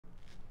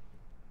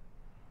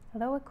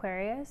Hello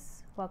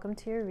Aquarius, welcome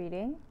to your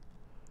reading.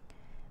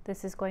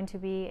 This is going to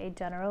be a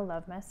general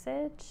love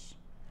message.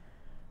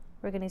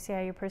 We're going to see how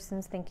your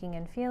person's thinking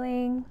and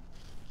feeling,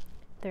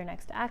 their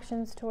next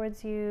actions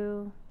towards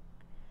you,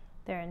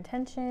 their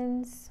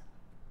intentions,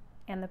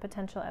 and the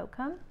potential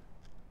outcome.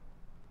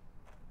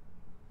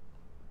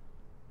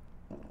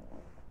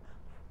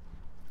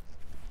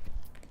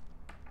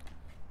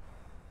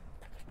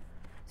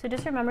 So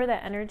just remember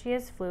that energy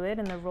is fluid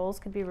and the roles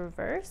could be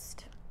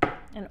reversed,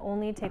 and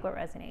only take what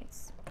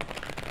resonates.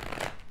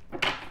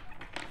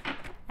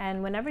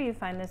 And whenever you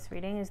find this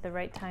reading is the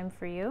right time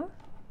for you.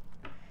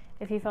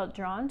 If you felt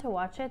drawn to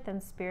watch it, then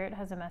Spirit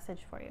has a message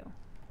for you.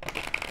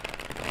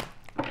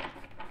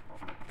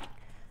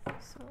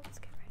 So let's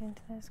get right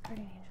into this.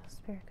 Guardian angels,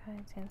 spirit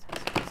guides,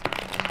 ancestors,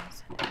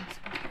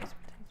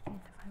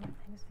 divine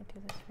things. I do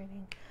this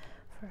reading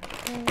for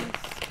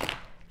Aquarius.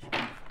 Short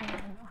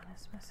and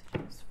honest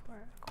messages for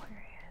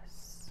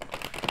Aquarius.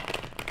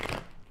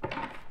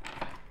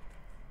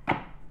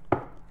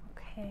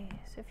 Okay,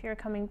 so if you're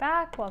coming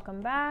back,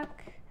 welcome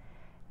back.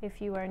 If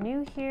you are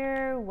new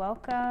here,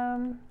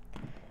 welcome.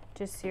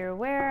 Just so you're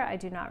aware, I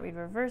do not read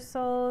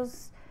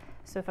reversals.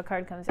 So if a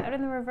card comes out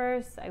in the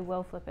reverse, I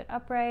will flip it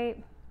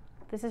upright.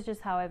 This is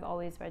just how I've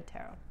always read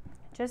tarot.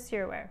 Just so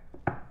you're aware.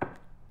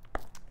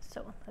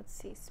 So let's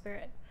see,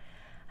 Spirit.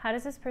 How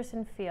does this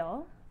person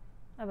feel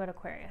about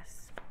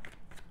Aquarius?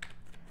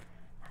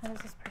 How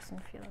does this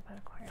person feel about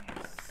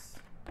Aquarius?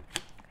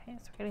 Okay,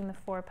 so we're getting the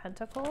Four of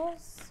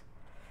Pentacles.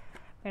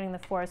 Getting the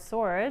Four of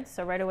Swords,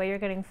 so right away you're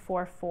getting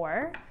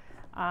 4-4.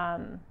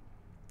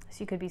 So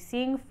you could be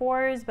seeing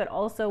fours, but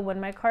also when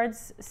my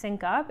cards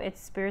sync up,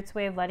 it's Spirit's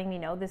way of letting me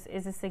know this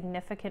is a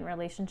significant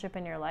relationship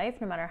in your life.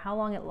 No matter how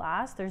long it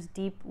lasts, there's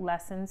deep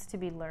lessons to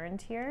be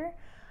learned here.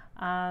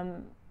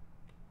 Tell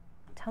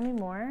me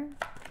more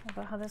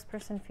about how this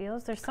person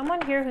feels. There's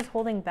someone here who's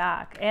holding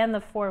back, and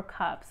the Four of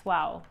Cups.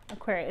 Wow,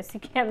 Aquarius, you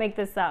can't make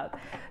this up.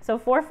 So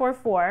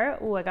 444,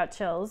 oh, I got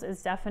chills,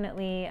 is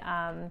definitely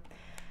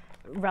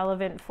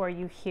relevant for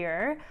you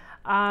here.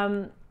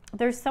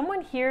 There's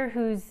someone here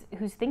who's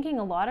thinking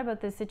a lot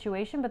about this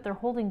situation, but they're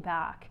holding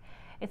back.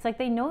 It's like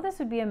they know this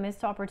would be a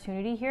missed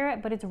opportunity here,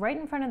 but it's right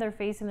in front of their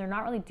face and they're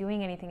not really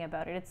doing anything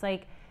about it. It's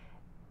like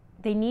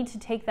they need to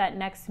take that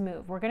next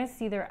move. We're going to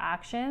see their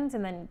actions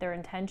and then their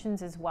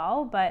intentions as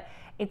well, but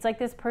it's like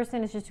this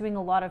person is just doing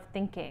a lot of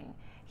thinking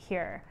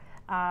here.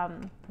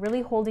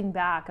 Really holding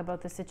back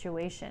about the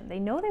situation. They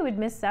know they would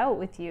miss out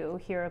with you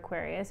here,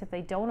 Aquarius, if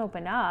they don't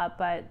open up,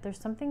 but there's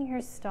something here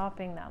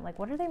stopping them. Like,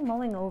 what are they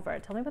mulling over?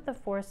 Tell me about the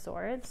Four of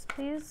Swords,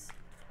 please.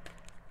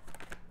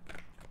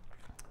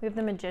 We have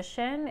the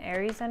Magician,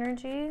 Aries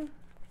energy,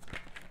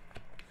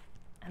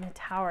 and the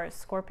Tower,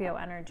 Scorpio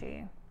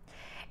energy.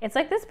 It's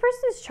like this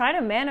person is trying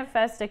to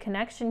manifest a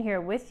connection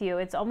here with you.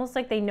 It's almost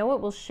like they know it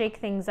will shake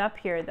things up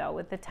here, though,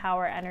 with the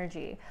Tower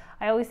energy.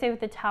 I always say with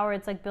the Tower,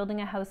 it's like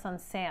building a house on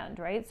sand,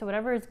 right? So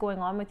whatever is going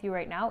on with you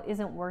right now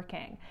isn't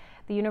working.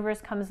 The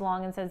universe comes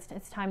along and says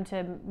it's time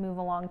to move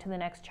along to the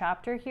next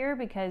chapter here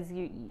because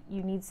you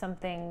need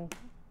something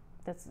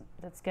that's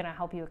going to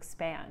help you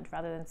expand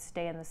rather than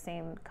stay in the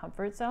same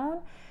comfort zone.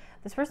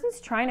 This person's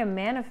trying to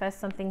manifest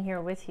something here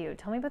with you.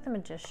 Tell me about the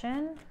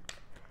Magician.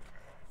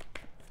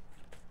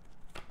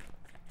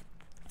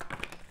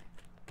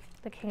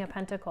 The King of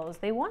Pentacles.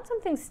 They want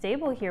something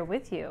stable here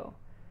with you.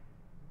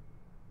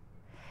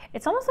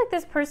 It's almost like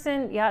this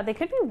person, yeah, they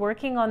could be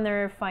working on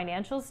their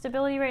financial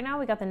stability right now.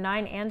 We got the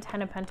 9 and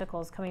 10 of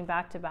Pentacles coming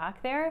back to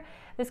back there.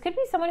 This could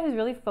be someone who's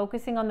really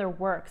focusing on their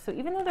work. So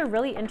even though they're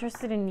really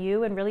interested in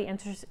you and really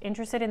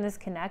interested in this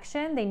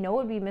connection, they know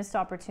it would be a missed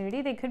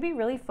opportunity. They could be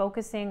really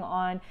focusing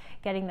on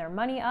getting their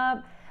money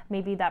up.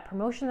 Maybe that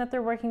promotion that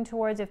they're working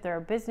towards, if they're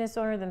a business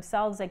owner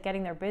themselves, like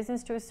getting their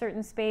business to a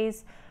certain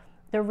space.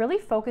 They're really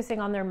focusing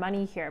on their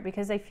money here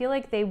because I feel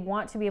like they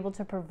want to be able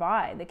to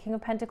provide. The King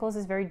of Pentacles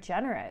is very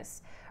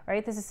generous,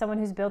 right? This is someone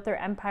who's built their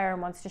empire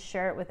and wants to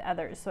share it with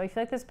others. So I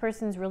feel like this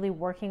person's really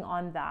working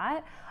on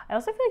that. I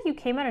also feel like you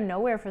came out of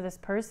nowhere for this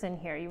person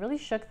here. You really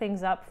shook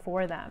things up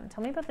for them.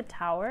 Tell me about the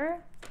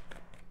Tower.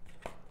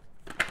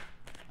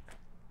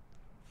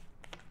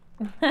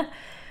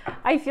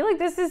 I feel like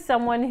this is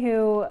someone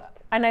who,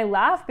 and I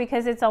laugh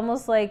because it's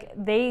almost like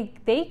they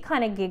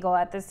kind of giggle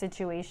at this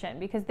situation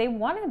because they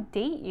want to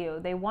date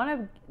you. They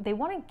want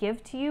to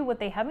give to you what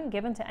they haven't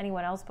given to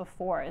anyone else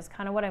before is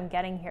kind of what I'm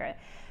getting here.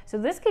 So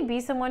this could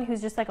be someone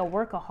who's just like a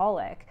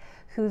workaholic,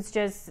 who's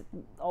just,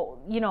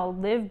 you know,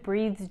 live,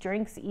 breathes,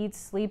 drinks, eats,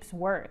 sleeps,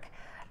 work.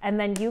 And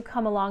then you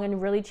come along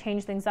and really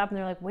change things up and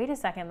they're like, wait a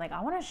second, like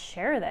I want to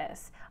share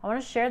this. I want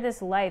to share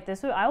this life.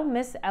 I'll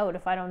miss out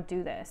if I don't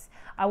do this.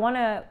 I want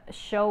to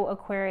show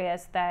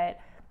Aquarius that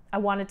I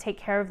want to take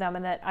care of them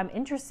and that I'm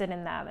interested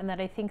in them and that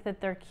I think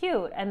that they're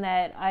cute and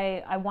that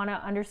I want to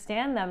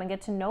understand them and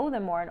get to know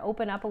them more and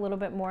open up a little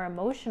bit more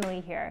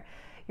emotionally here.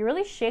 You're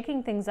really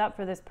shaking things up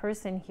for this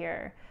person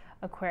here,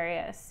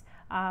 Aquarius.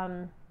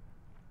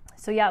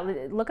 So yeah,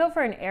 look out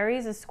for an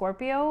Aries, a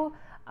Scorpio,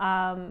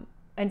 and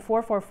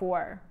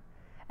 444.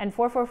 And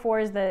 444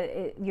 is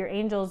your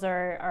angels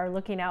are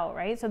looking out,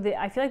 right? So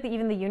I feel like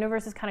even the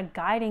universe is kind of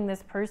guiding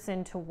this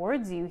person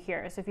towards you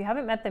here. So if you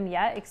haven't met them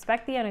yet,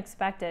 expect the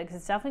unexpected, because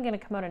it's definitely going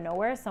to come out of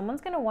nowhere.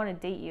 Someone's going to want to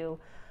date you,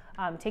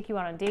 take you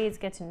on dates,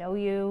 get to know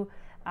you.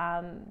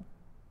 And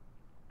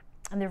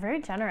they're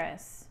very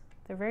generous.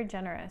 They're very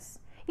generous.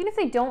 Even if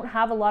they don't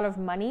have a lot of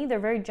money, they're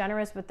very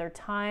generous with their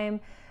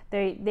time.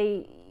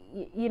 They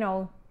you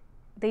know,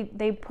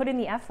 they put in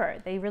the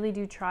effort. They really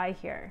do try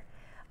here.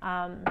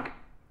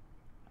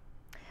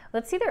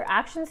 Let's see their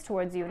actions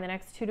towards you in the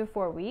next 2 to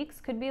 4 weeks.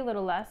 Could be a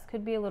little less,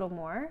 could be a little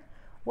more.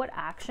 What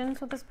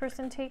actions will this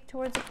person take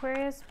towards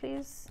Aquarius,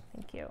 please?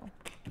 Thank you.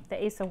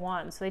 The Ace of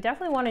Wands. So they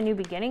definitely want a new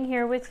beginning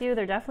here with you.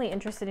 They're definitely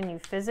interested in you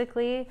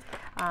physically.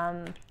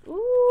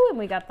 Ooh, and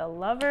we got the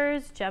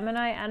Lovers,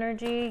 Gemini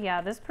energy.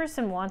 Yeah, this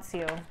person wants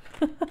you.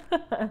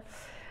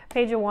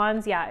 Page of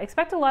Wands, yeah.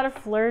 Expect a lot of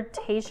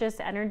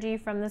flirtatious energy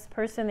from this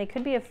person. They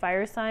could be a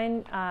fire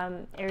sign,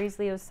 Aries,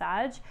 Leo,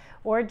 Sag,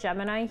 or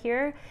Gemini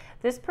here.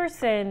 This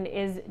person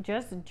is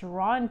just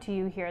drawn to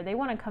you here. They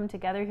want to come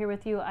together here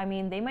with you. I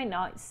mean, they might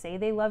not say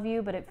they love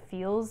you, but it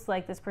feels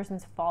like this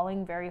person's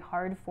falling very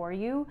hard for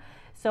you.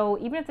 So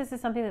even if this is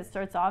something that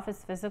starts off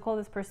as physical,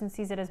 this person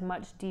sees it as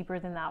much deeper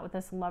than that with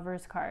this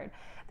Lovers card.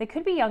 They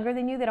could be younger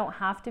than you. They don't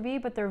have to be,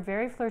 but they're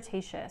very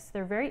flirtatious.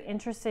 They're very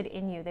interested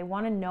in you. They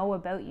want to know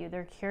about you.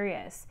 They're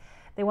curious.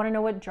 They want to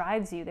know what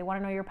drives you. They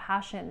want to know your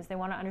passions. They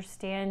want to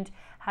understand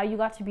how you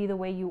got to be the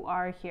way you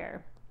are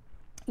here.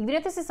 Even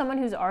if this is someone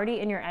who's already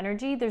in your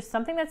energy, there's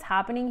something that's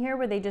happening here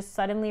where they just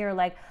suddenly are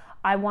like,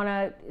 I want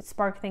to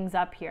spark things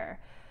up here.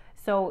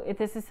 So if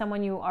this is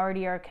someone you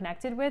already are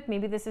connected with,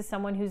 maybe this is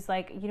someone who's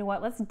like, you know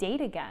what, let's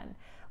date again.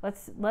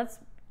 Let's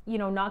you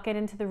know, not get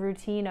into the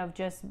routine of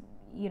just,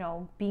 you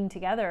know, being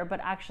together, but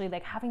actually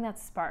like having that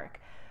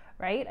spark,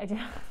 right?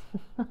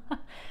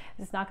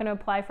 It's not going to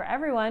apply for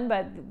everyone,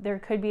 but there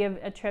could be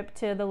a trip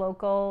to the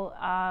local,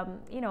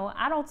 you know,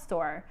 adult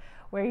store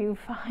where you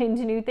find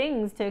new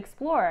things to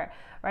explore,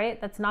 right?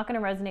 That's not going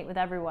to resonate with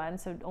everyone,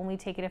 so only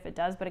take it if it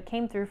does, but it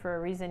came through for a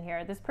reason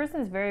here. This person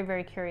is very,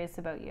 very curious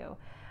about you.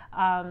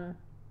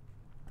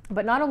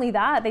 But not only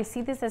that, they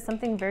see this as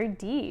something very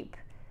deep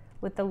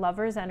with the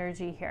Lovers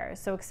energy here.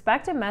 So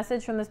expect a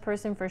message from this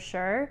person for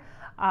sure.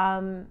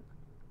 And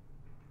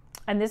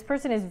this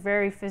person is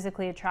very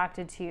physically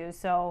attracted to you.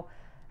 So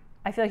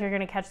I feel like you're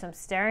going to catch them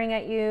staring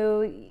at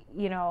you.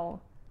 You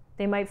know,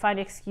 they might find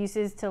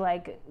excuses to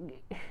like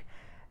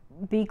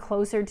be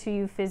closer to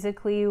you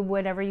physically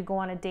whenever you go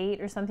on a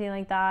date or something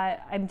like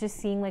that. I'm just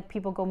seeing like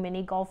people go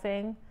mini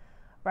golfing,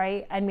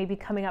 right? And maybe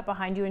coming up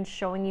behind you and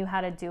showing you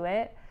how to do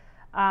it.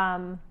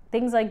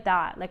 Things like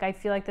that. Like I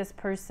feel like this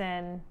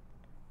person,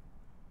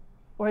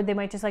 or they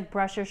might just like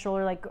brush your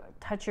shoulder, like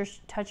touch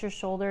your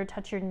shoulder,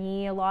 touch your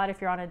knee a lot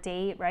if you're on a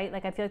date, right?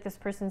 Like I feel like this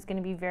person's going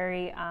to be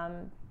very,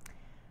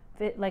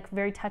 like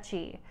very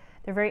touchy.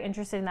 They're very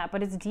interested in that,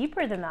 but it's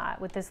deeper than that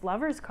with this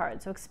Lovers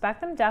card. So expect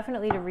them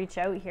definitely to reach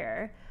out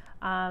here.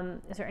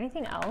 Is there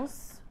anything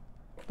else?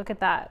 Look at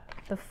that,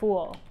 the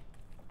Fool.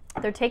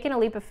 They're taking a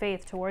leap of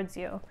faith towards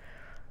you.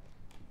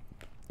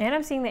 And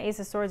I'm seeing the Ace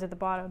of Swords at the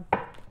bottom.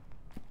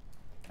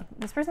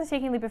 This person's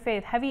taking a leap of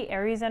faith. Heavy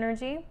Aries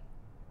energy.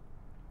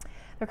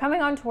 They're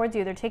coming on towards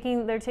you.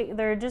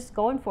 They're just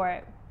going for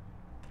it.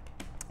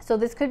 So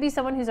this could be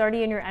someone who's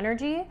already in your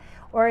energy,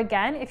 or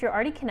again, if you're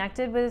already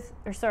connected with,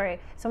 or sorry,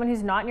 someone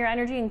who's not in your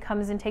energy and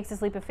comes and takes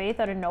this leap of faith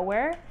out of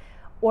nowhere,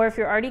 or if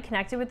you're already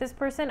connected with this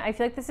person, I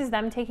feel like this is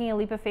them taking a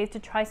leap of faith to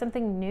try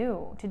something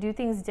new, to do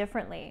things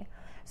differently.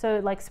 So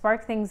like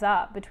spark things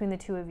up between the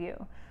two of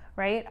you,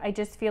 right? I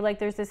just feel like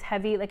there's this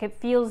heavy, like it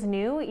feels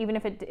new, even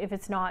if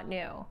it's not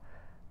new.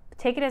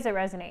 Take it as it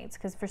resonates,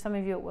 because for some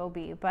of you it will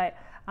be. But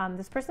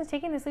this person's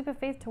taking this leap of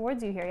faith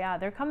towards you here. Yeah,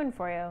 they're coming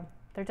for you.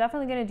 They're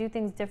definitely going to do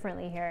things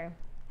differently here.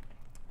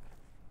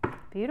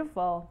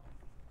 Beautiful.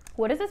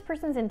 What is this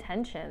person's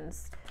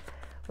intentions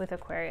with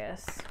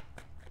Aquarius?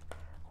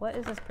 What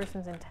is this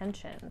person's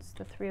intentions?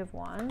 The Three of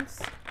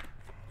Wands.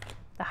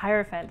 The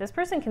Hierophant. This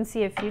person can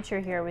see a future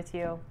here with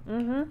you.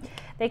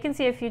 They can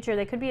see a future.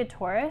 They could be a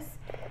Taurus.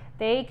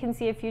 They can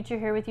see a future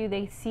here with you.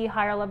 They see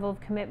higher level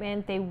of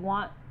commitment. They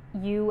want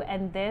you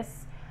and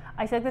this.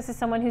 I feel like this is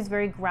someone who's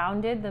very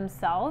grounded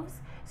themselves.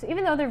 So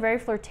even though they're very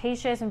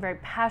flirtatious and very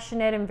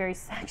passionate and very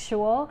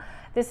sexual,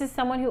 this is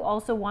someone who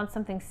also wants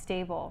something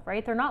stable,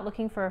 right? They're not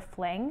looking for a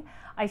fling.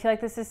 I feel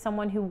like this is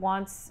someone who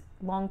wants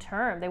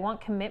long-term. They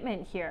want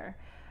commitment here,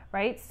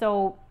 right?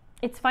 So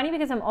it's funny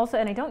because I'm also,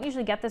 and I don't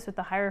usually get this with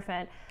the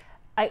Hierophant,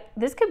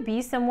 this could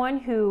be someone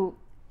who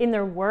in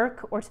their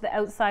work or to the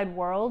outside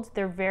world,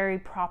 they're very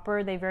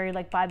proper, they very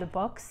like by the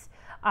books,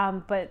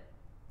 but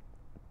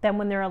then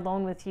when they're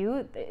alone with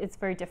you, it's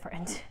very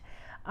different.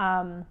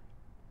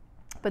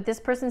 But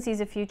this person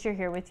sees a future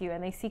here with you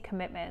and they see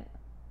commitment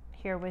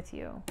here with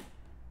you.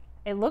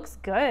 It looks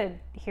good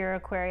here,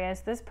 Aquarius.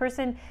 This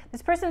person's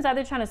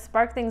either trying to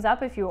spark things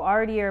up if you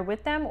already are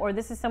with them, or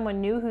this is someone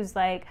new who's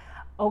like,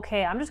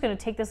 okay, I'm just going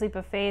to take this leap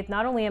of faith.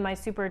 Not only am I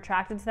super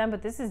attracted to them,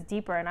 but this is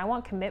deeper and I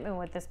want commitment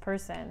with this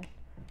person,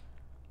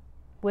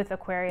 with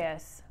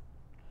Aquarius.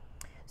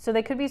 So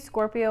they could be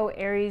Scorpio,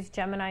 Aries,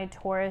 Gemini,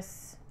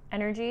 Taurus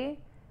energy.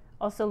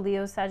 Also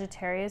Leo,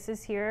 Sagittarius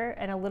is here,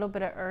 and a little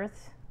bit of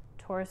Earth,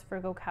 Taurus,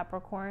 Virgo,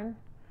 Capricorn.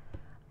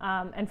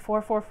 And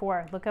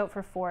 444, look out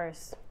for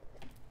fours.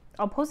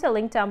 I'll post a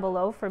link down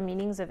below for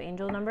meanings of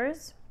angel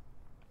numbers.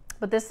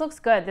 But this looks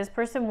good. This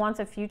person wants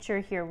a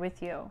future here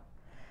with you.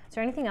 Is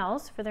there anything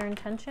else for their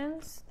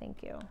intentions?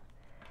 Thank you.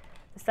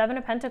 The Seven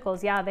of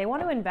Pentacles, yeah, they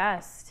want to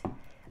invest.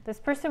 This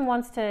person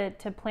wants to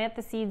plant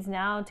the seeds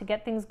now, to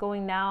get things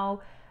going now.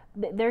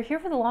 They're here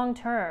for the long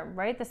term,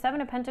 right? The Seven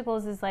of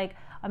Pentacles is like,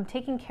 I'm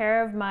taking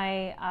care of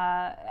my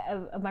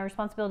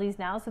responsibilities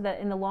now so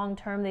that in the long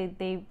term,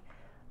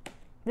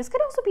 this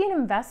could also be an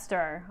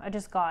investor. I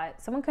just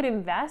got, someone could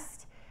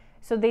invest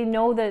so they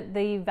know that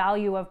the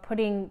value of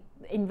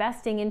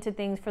investing into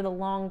things for the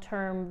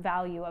long-term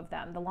value of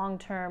them, the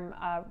long-term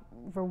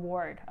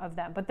reward of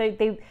them. But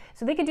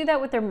so they could do that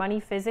with their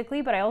money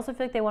physically, but I also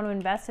feel like they want to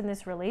invest in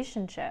this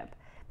relationship.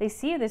 They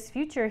see this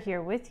future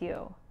here with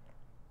you.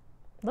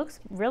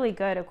 Looks really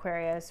good,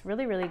 Aquarius.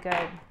 Really, really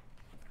good.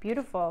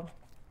 Beautiful.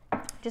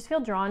 Just feel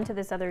drawn to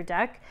this other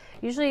deck.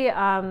 Usually,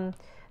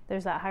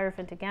 there's that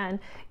Hierophant again.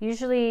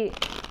 Usually,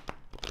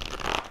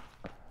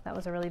 that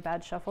was a really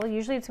bad shuffle.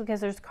 Usually it's because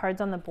there's cards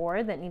on the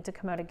board that need to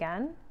come out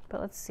again, but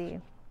let's see.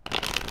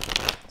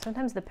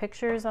 Sometimes the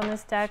pictures on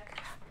this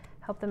deck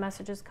help the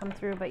messages come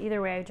through, but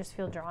either way, I just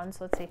feel drawn.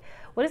 So let's see.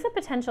 What is the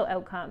potential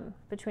outcome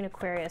between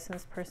Aquarius and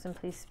this person,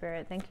 please,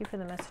 Spirit? Thank you for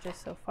the messages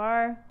so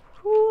far.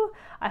 Whew.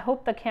 I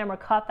hope the camera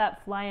caught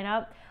that flying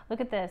up. Look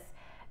at this.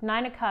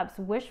 9 of Cups,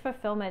 wish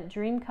fulfillment,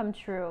 dream come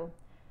true.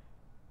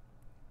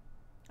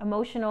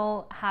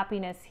 Emotional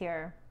happiness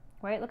here,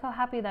 right? Look how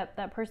happy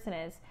that person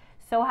is.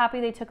 So happy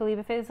they took a leave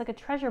of faith. It's like a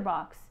treasure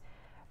box,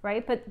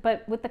 right?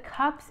 But with the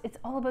cups, it's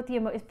all about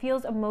it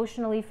feels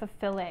emotionally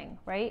fulfilling,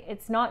 right?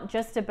 It's not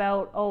just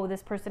about, oh,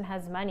 this person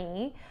has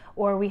money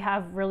or we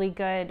have really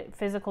good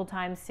physical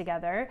times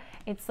together.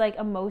 It's like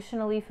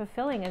emotionally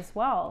fulfilling as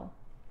well.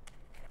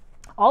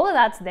 All of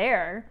that's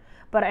there,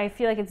 but I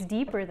feel like it's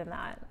deeper than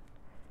that.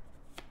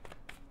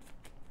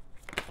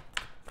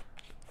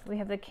 We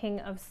have the King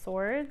of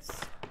Swords.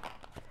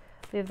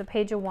 We have the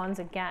Page of Wands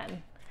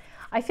again.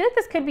 I feel like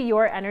this could be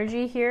your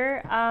energy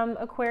here,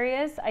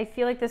 Aquarius. I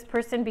feel like this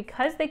person,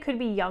 because they could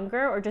be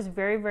younger or just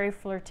very, very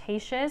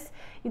flirtatious,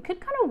 you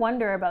could kind of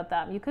wonder about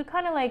them. You could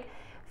kind of like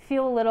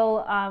feel a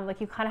little like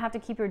you kind of have to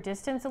keep your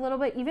distance a little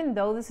bit. Even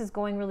though this is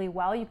going really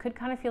well, you could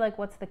kind of feel like,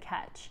 what's the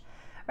catch,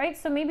 right?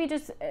 So maybe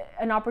just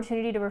an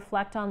opportunity to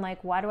reflect on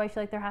like, why do I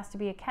feel like there has to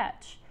be a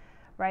catch,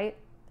 right?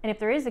 And if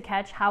there is a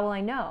catch, how will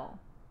I know?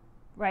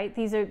 Right?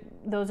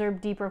 Those are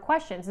deeper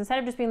questions. Instead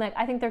of just being like,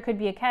 I think there could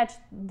be a catch,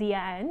 the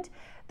end,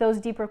 those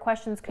deeper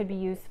questions could be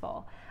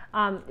useful.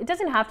 It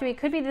doesn't have to be, it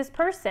could be this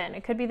person.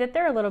 It could be that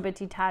they're a little bit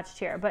detached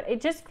here, but it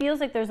just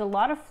feels like there's a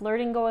lot of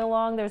flirting going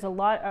along. There's a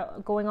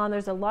lot going on.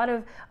 There's a lot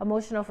of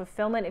emotional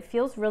fulfillment. It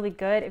feels really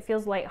good. It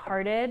feels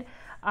lighthearted.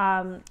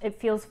 It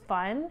feels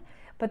fun,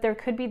 but there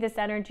could be this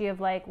energy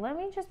of like, let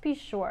me just be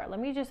sure.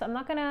 I'm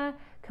not going to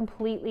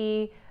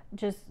completely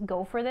just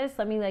go for this.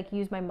 Let me like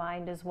use my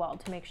mind as well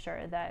to make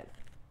sure that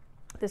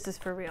this is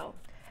for real.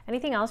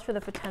 Anything else for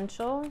the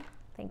potential?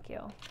 Thank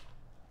you.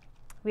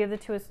 We have the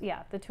Two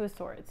of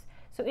Swords.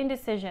 So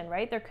indecision,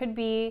 right? There could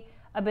be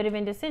a bit of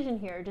indecision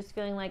here, just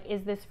feeling like,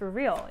 is this for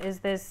real? Is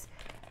this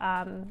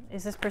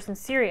person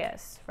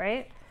serious,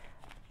 right?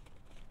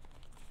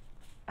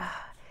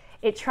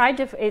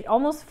 It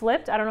almost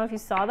flipped. I don't know if you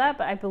saw that,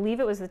 but I believe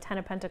it was the 10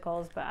 of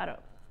Pentacles, but I don't.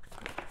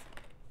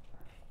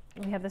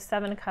 We have the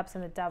 7 of Cups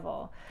and the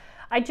Devil.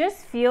 I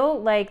just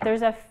feel like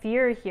there's a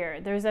fear here.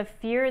 There's a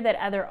fear that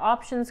other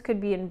options could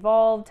be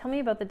involved. Tell me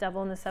about the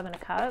Devil and the 7 of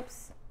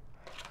Cups.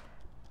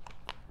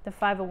 The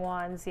 5 of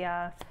Wands,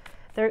 yeah.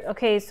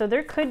 Okay, so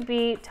there could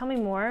be, tell me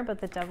more about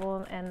the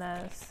Devil and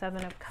the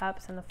 7 of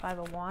Cups and the 5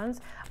 of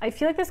Wands. I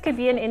feel like this could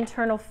be an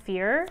internal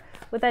fear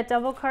with that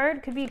Devil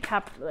card. Could be,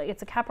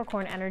 it's a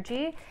Capricorn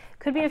energy.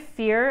 Could be a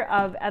fear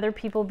of other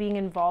people being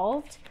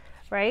involved,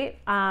 right?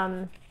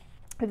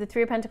 With the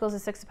 3 of Pentacles, the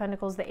 6 of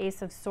Pentacles, the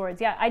Ace of Swords.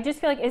 Yeah, I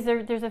just feel like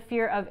there's a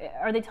fear of,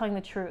 are they telling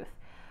the truth,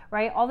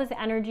 right? All this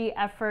energy,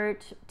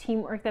 effort,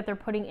 teamwork that they're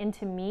putting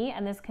into me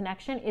and this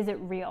connection, is it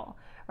real,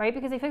 right?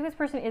 Because I feel like this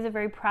person is a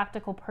very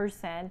practical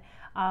person.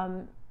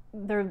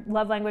 Their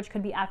love language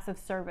could be acts of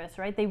service,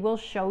 right? They will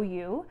show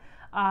you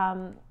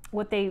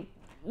what they,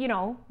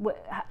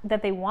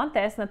 that they want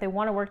this and that they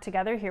want to work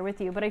together here with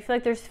you. But I feel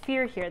like there's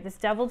fear here. This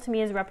Devil to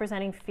me is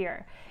representing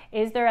fear.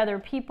 Is there other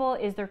people?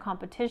 Is there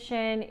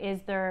competition?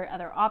 Is there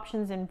other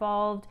options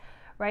involved?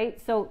 Right?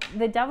 So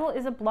the Devil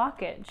is a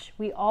blockage.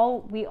 We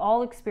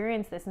all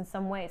experience this in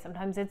some way.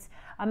 Sometimes it's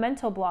a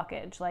mental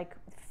blockage, like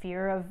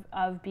fear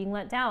of being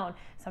let down.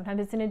 Sometimes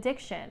it's an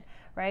addiction,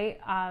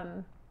 right?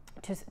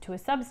 To a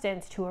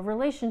substance, to a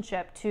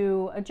relationship,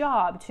 to a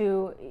job,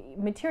 to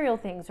material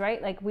things,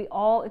 right? Like we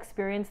all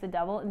experience the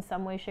Devil in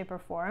some way, shape, or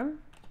form.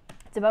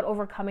 It's about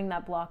overcoming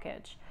that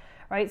blockage,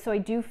 right? So I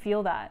do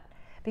feel that,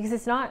 because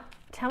it's not,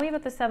 tell me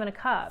about the 7 of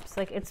Cups.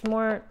 Like it's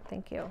more,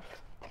 thank you.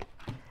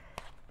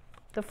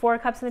 the Four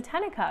of Cups and the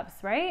Ten of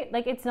Cups, right?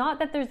 Like, it's not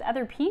that there's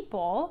other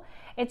people.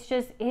 It's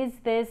just, is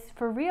this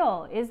for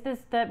real? Is this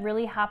that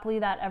really happily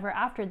that ever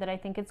after that I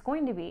think it's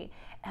going to be?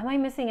 Am I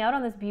missing out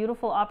on this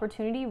beautiful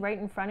opportunity right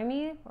in front of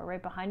me, or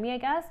right behind me, I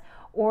guess?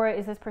 Or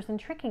is this person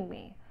tricking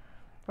me,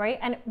 right?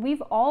 And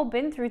we've all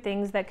been through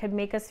things that could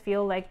make us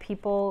feel like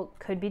people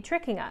could be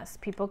tricking us.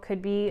 People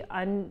could be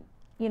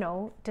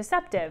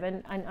deceptive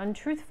and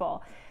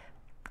untruthful.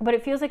 But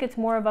it feels like it's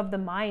more above the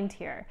mind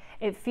here.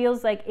 It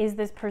feels like, is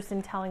this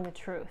person telling the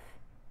truth?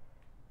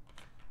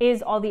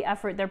 Is all the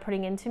effort they're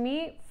putting into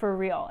me for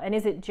real? And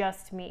is it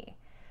just me,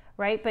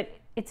 right? But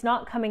it's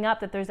not coming up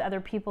that there's other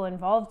people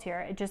involved here.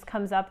 It just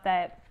comes up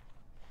that,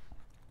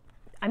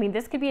 I mean,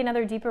 this could be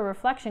another deeper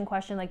reflection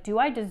question. Like, do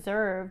I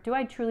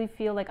truly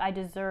feel like I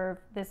deserve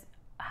this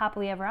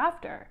happily ever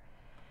after?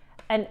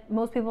 And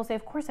most people say,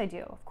 of course I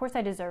do. Of course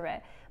I deserve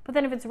it. But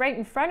then if it's right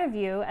in front of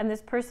you and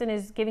this person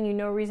is giving you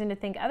no reason to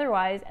think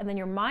otherwise, and then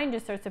your mind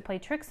just starts to play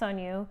tricks on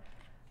you,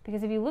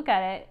 because if you look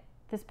at it,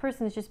 this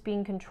person is just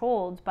being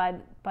controlled by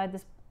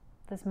this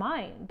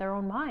mind, their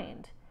own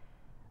mind,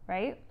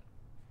 right?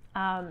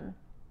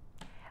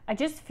 I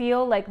just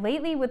feel like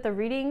lately with the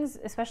readings,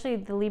 especially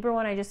the Libra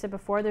one I just said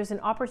before, there's an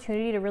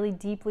opportunity to really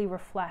deeply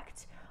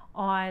reflect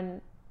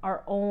on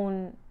our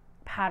own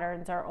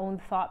patterns, our own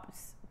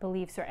thoughts,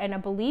 beliefs. And a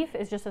belief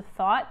is just a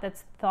thought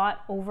that's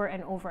thought over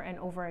and over and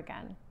over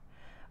again,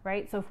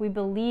 right? So if we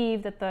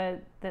believe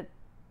that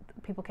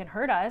people can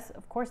hurt us,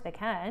 of course they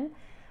can.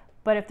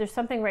 But if there's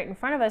something right in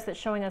front of us that's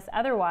showing us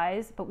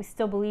otherwise, but we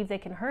still believe they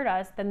can hurt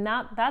us, then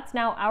that's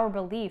now our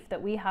belief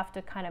that we have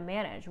to kind of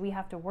manage, we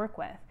have to work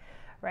with,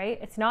 right?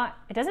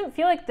 It doesn't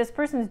feel like this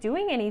person's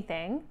doing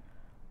anything.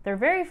 They're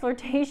very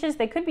flirtatious.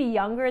 They could be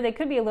younger. They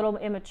could be a little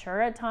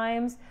immature at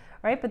times,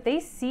 right? But they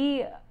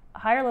see a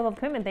higher level of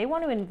commitment. They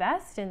want to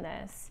invest in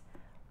this.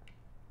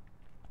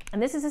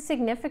 And this is a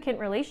significant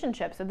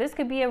relationship. So this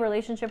could be a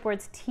relationship where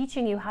it's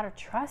teaching you how to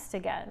trust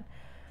again,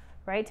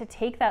 right? To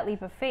take that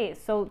leap of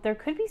faith. So there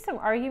could be some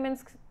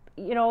arguments,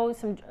 a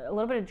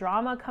little bit of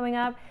drama coming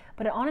up,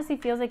 but it honestly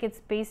feels like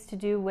it's based to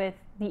do with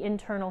the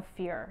internal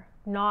fear,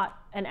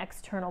 not an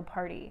external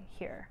party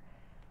here.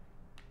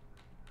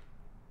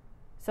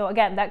 So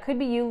again, that could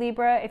be you,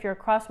 Libra. If you're a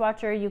cross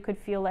watcher, you could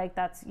feel like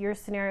that's your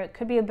scenario. It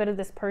could be a bit of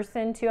this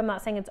person too. I'm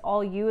not saying it's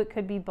all you. It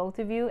could be both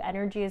of you.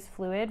 Energy is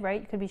fluid,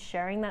 right? You could be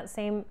sharing that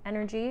same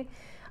energy.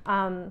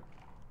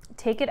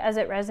 Take it as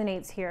it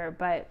resonates here,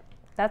 but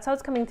that's how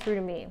it's coming through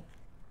to me.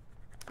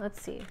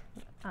 Let's see.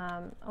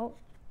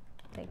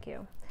 Thank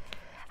you.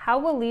 How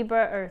will you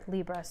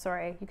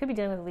could be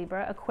dealing with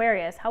Libra.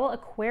 Aquarius. How will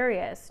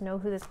Aquarius know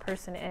who this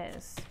person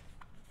is?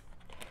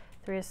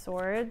 Three of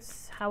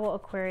Swords. How will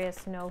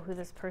Aquarius know who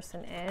this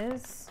person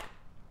is?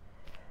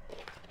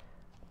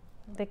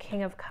 The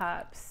King of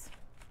Cups.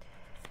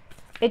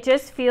 It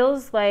just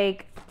feels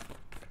like,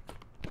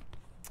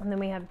 and then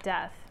we have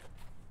Death.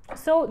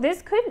 So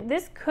this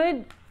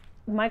could,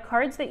 my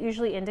cards that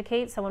usually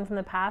indicate someone from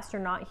the past are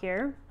not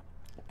here.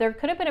 There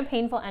could have been a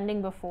painful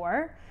ending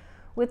before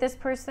with this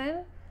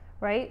person,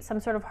 right?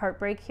 Some sort of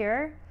heartbreak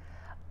here.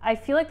 I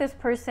feel like this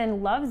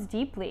person loves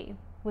deeply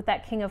with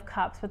that King of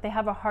Cups, but they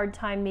have a hard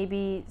time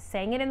maybe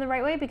saying it in the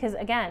right way, because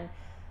again,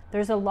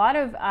 there's a lot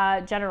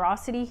of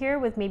generosity here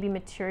with maybe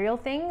material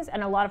things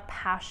and a lot of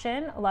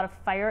passion, a lot of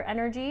fire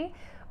energy.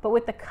 But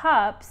with the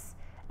cups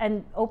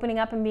and opening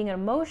up and being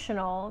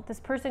emotional, this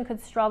person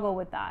could struggle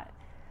with that,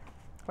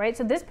 right?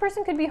 So this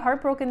person could be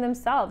heartbroken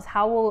themselves.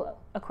 How will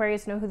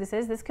Aquarius know who this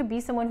is? This could be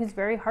someone who's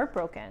very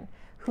heartbroken,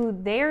 who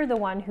they're the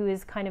one who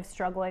is kind of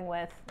struggling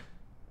with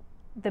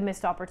the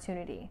missed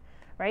opportunity,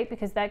 right?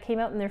 Because that came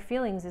out in their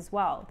feelings as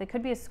well. They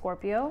could be a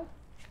Scorpio.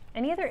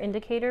 Any other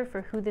indicator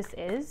for who this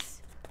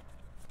is?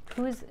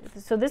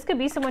 So this could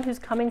be someone who's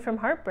coming from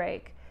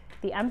heartbreak.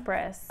 The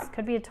Empress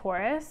could be a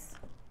Taurus.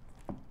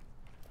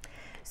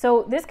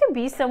 So this could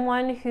be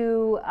someone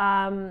who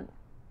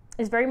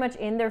is very much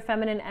in their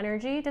feminine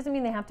energy. Doesn't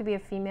mean they have to be a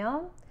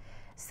female.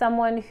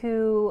 Someone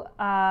who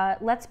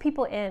lets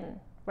people in,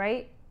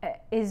 right?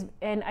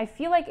 And I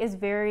feel like is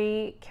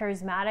very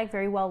charismatic,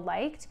 very well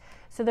liked.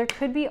 So there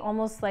could be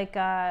almost like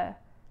how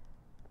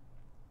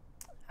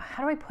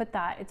do I put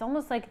that? It's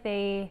almost like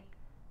they're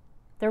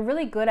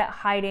really good at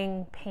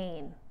hiding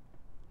pain,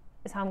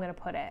 is how I'm going to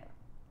put it.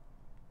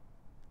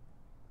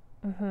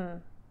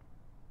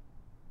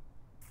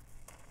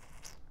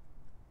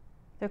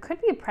 There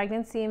could be a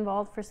pregnancy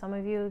involved for some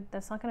of you.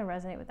 That's not going to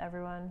resonate with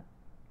everyone.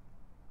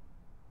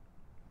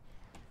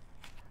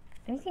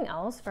 Anything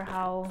else for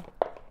how?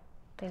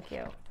 Thank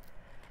you.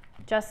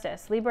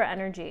 Justice, Libra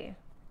energy.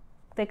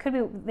 They could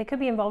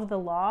be involved with the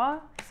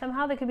law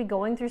somehow. They could be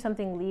going through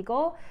something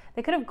legal.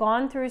 They could have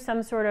gone through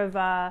some sort of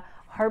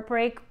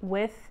heartbreak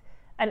with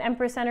an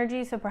Empress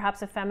energy, so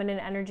perhaps a feminine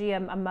energy, a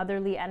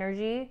motherly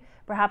energy.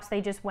 Perhaps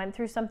they just went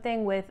through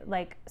something with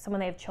like someone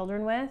they have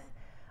children with.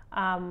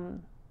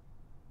 And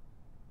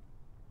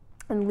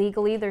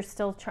legally, they're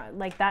still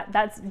like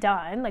that's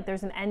done. Like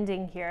there's an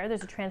ending here.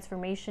 There's a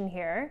transformation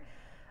here.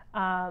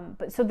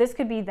 But so this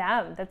could be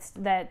them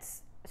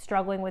that's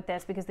struggling with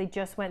this because they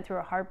just went through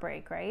a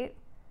heartbreak, right?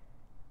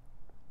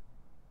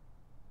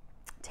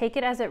 take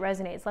it as it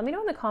resonates. Let me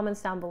know in the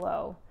comments down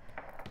below.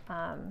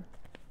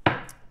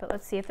 But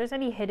let's see if there's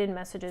any hidden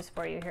messages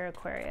for you here,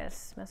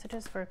 Aquarius.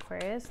 Messages for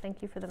Aquarius.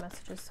 Thank you for the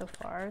messages so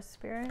far,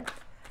 Spirit.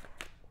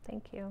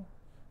 Thank you.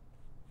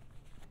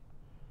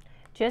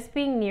 Just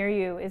being near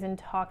you is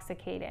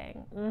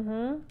intoxicating.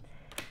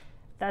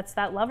 That's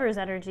that lover's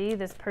energy.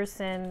 This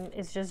person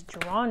is just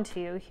drawn to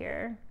you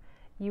here.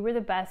 You were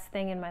the best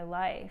thing in my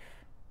life.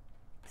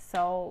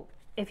 So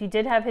if you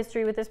did have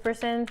history with this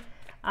person,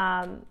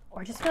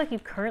 or just feel like you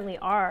currently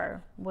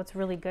are what's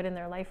really good in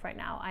their life right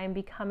now, I am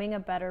becoming a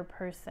better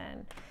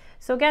person.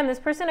 So again, this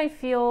person, I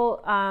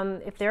feel,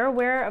 if they're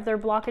aware of their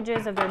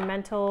blockages, of their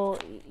mental,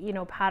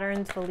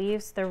 patterns,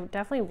 beliefs, they're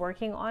definitely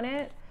working on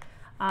it.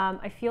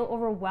 I feel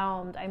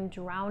overwhelmed. I'm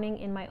drowning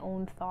in my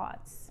own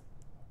thoughts.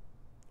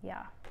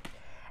 Yeah.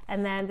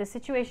 And then the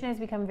situation has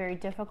become very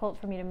difficult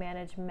for me to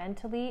manage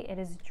mentally. It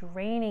is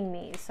draining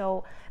me.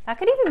 So that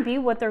could even be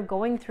what they're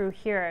going through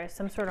here.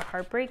 Some sort of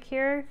heartbreak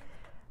here.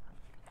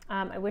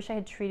 I wish I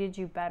had treated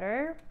you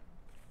better.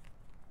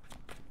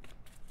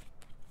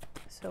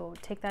 So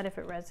take that if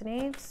it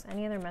resonates.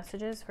 Any other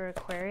messages for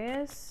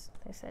Aquarius?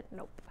 They said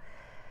nope.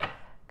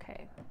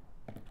 Okay.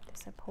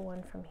 Guess I pull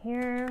one from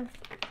here.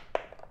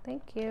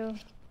 Thank you.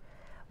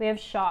 We have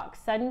shock,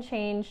 sudden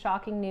change,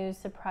 shocking news,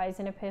 surprise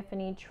and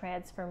epiphany,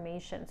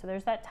 transformation. So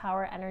there's that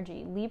Tower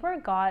energy. Libra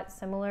got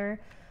similar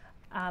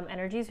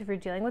energies. If you're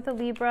dealing with a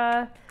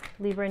Libra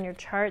in your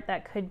chart,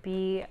 that could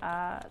be,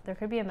 there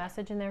could be a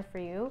message in there for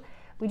you.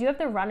 We do have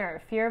the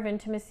Runner, fear of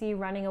intimacy,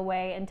 running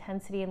away,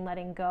 intensity and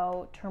letting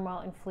go, turmoil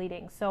and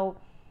fleeting. So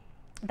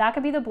that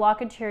could be the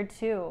blockage here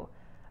too,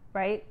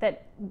 right?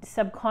 That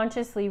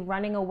subconsciously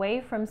running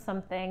away from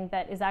something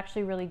that is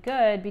actually really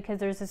good because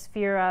there's this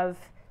fear of,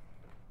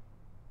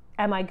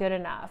 am I good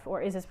enough?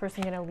 Or is this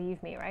person going to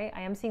leave me, right?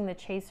 I am seeing the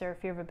Chaser,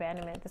 fear of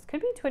abandonment. This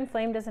could be Twin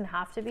Flame, doesn't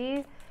have to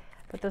be,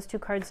 but those two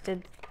cards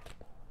did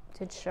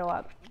show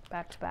up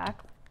back to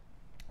back.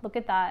 Look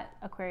at that,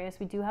 Aquarius.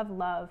 We do have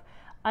love.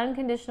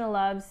 Unconditional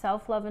love,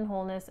 self-love and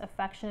wholeness,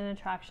 affection and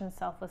attraction,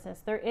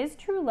 selflessness. There is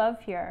true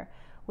love here.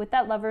 With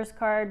that Lover's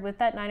card, with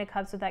that Nine of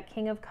Cups, with that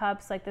King of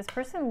Cups, like this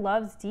person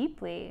loves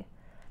deeply.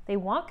 They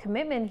want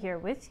commitment here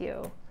with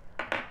you.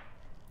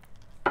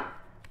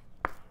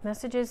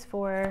 Messages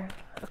for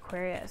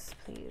Aquarius,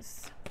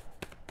 please.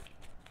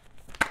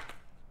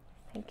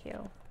 Thank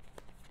you.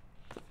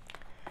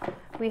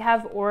 We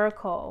have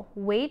Oracle.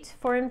 Wait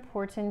for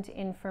important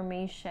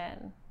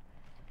information.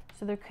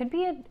 So there could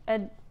be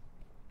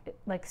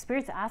like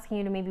Spirit's asking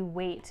you to maybe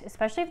wait,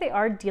 especially if they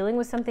are dealing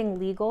with something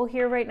legal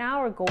here right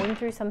now or going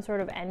through some sort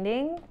of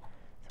ending,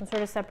 some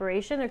sort of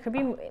separation. There could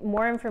be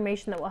more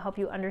information that will help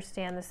you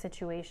understand the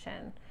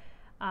situation.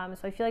 So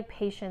I feel like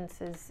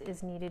patience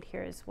is needed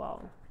here as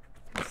well.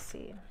 Let's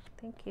see.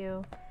 Thank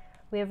you.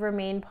 We have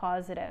remain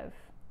positive.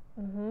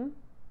 So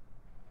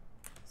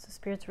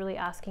Spirit's really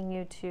asking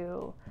you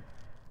to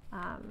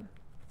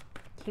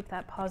keep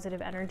that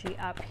positive energy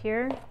up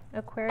here,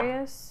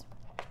 Aquarius.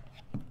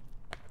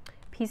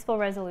 Peaceful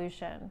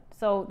resolution.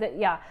 So that,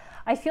 yeah,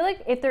 I feel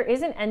like if there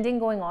is an ending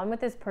going on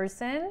with this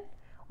person,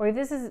 or if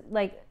this is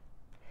like,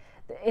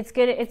 it's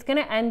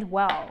gonna end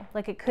well.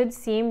 Like it could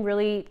seem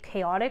really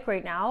chaotic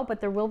right now,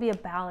 but there will be a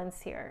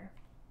balance here,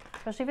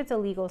 especially if it's a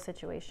legal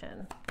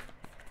situation.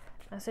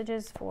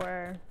 Messages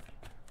for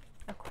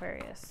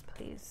Aquarius,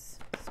 please,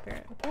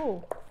 Spirit.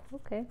 Oh,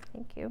 okay,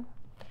 thank you.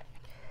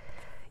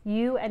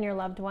 You and your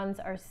loved ones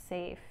are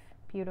safe.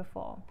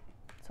 Beautiful.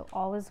 So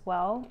all is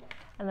well.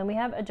 And then we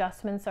have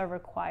adjustments are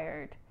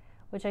required,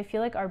 which I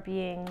feel like are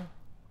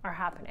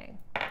happening.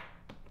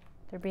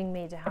 They're being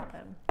made to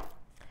happen.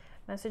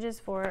 Messages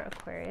for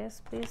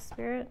Aquarius, please,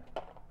 Spirit.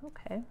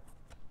 Okay.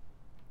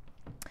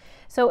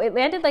 So it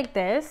landed like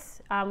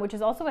this, which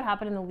is also what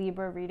happened in the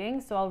Libra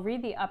reading. So I'll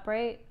read the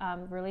upright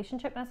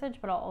relationship message,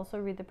 but I'll also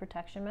read the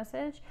protection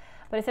message.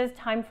 But it says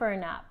time for a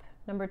nap,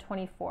 number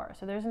 24.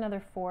 So there's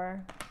another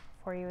 4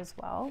 for you as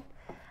well.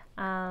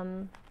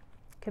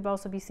 Could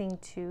also be seeing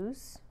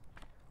 2s.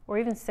 Or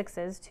even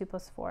 6s, 2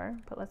 plus 4,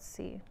 but let's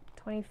see,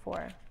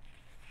 24.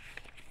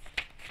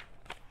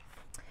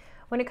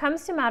 When it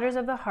comes to matters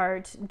of the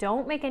heart,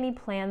 don't make any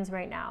plans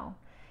right now.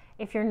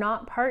 If you're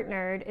not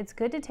partnered, it's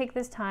good to take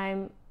this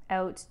time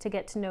out to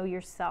get to know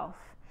yourself.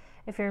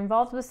 If you're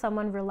involved with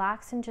someone,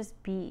 relax and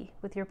just be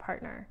with your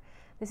partner.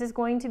 This is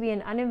going to be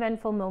an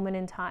uneventful moment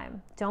in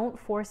time. Don't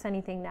force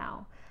anything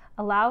now.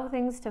 Allow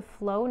things to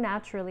flow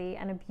naturally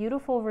and a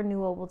beautiful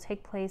renewal will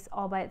take place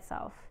all by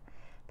itself.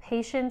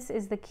 Patience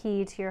is the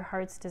key to your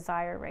heart's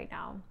desire right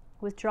now.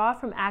 Withdraw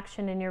from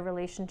action in your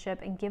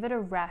relationship and give it a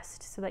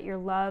rest so that your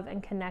love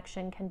and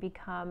connection can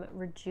become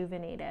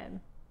rejuvenated.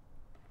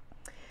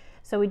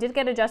 So we did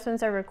get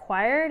adjustments are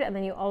required, and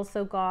then you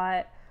also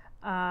got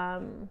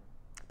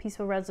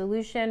peaceful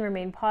resolution,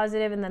 remain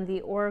positive, and then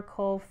the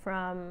Oracle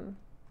from,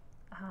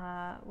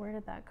 where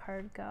did that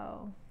card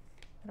go?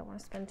 I don't want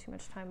to spend too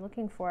much time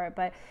looking for it,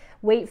 but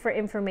wait for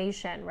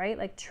information, right?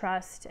 Like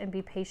trust and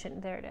be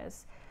patient. There it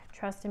is.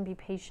 Trust and be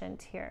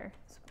patient here.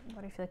 That's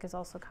what I feel like is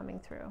also coming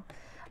through.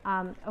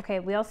 Okay,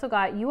 we also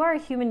got, you are a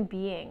human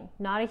being,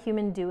 not a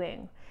human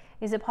doing.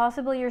 Is it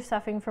possible you're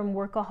suffering from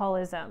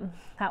workaholism?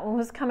 That one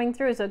was coming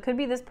through, so it could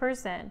be this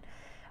person,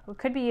 or it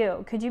could be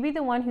you. Could you be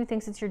the one who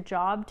thinks it's your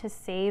job to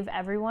save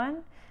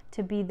everyone,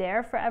 to be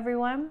there for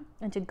everyone,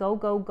 and to go,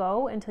 go,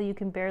 go until you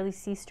can barely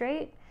see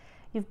straight?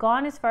 You've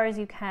gone as far as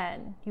you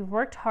can. You've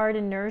worked hard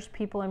and nourished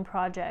people and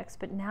projects,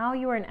 but now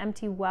you are an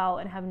empty well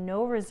and have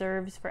no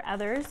reserves for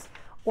others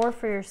or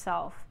for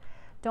yourself.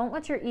 Don't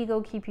let your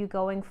ego keep you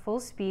going full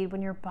speed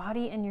when your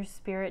body and your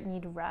spirit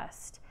need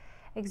rest.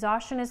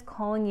 Exhaustion is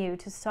calling you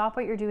to stop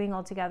what you're doing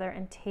altogether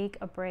and take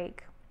a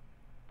break.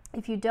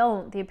 If you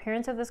don't, the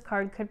appearance of this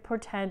card could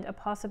portend a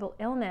possible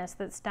illness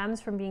that stems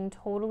from being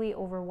totally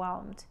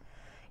overwhelmed.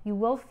 You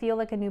will feel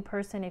like a new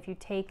person if you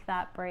take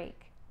that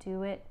break.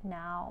 Do it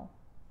now.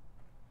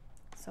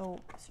 So,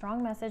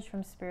 strong message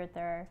from Spirit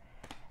there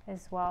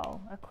as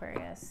well,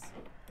 Aquarius.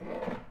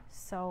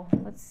 So,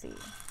 let's see.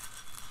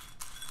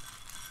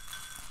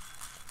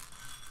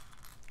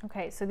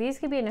 Okay, so these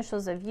could be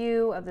initials of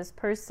you, of this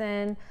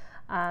person,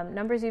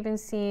 numbers you've been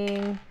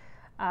seeing,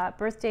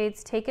 birth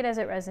dates. Take it as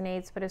it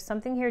resonates, but if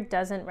something here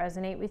doesn't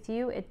resonate with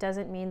you, it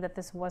doesn't mean that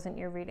this wasn't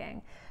your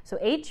reading. So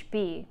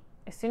HB,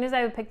 as soon as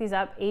I would pick these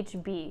up,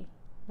 HB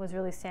was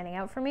really standing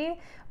out for me,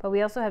 but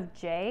we also have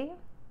J,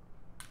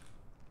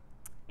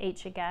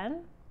 H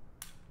again,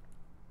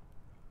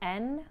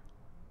 N,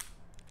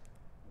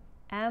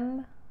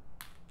 M,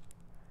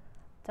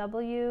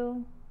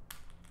 W,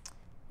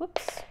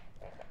 whoops,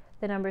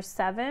 the number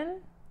 7,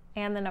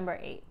 and the number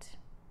 8.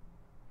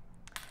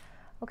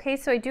 Okay,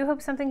 so I do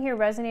hope something here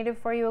resonated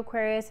for you,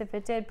 Aquarius. If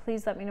it did,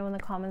 please let me know in the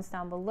comments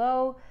down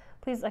below.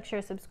 Please like,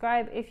 share,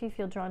 subscribe if you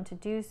feel drawn to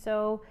do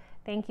so.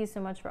 Thank you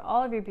so much for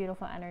all of your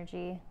beautiful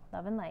energy.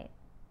 Love and light.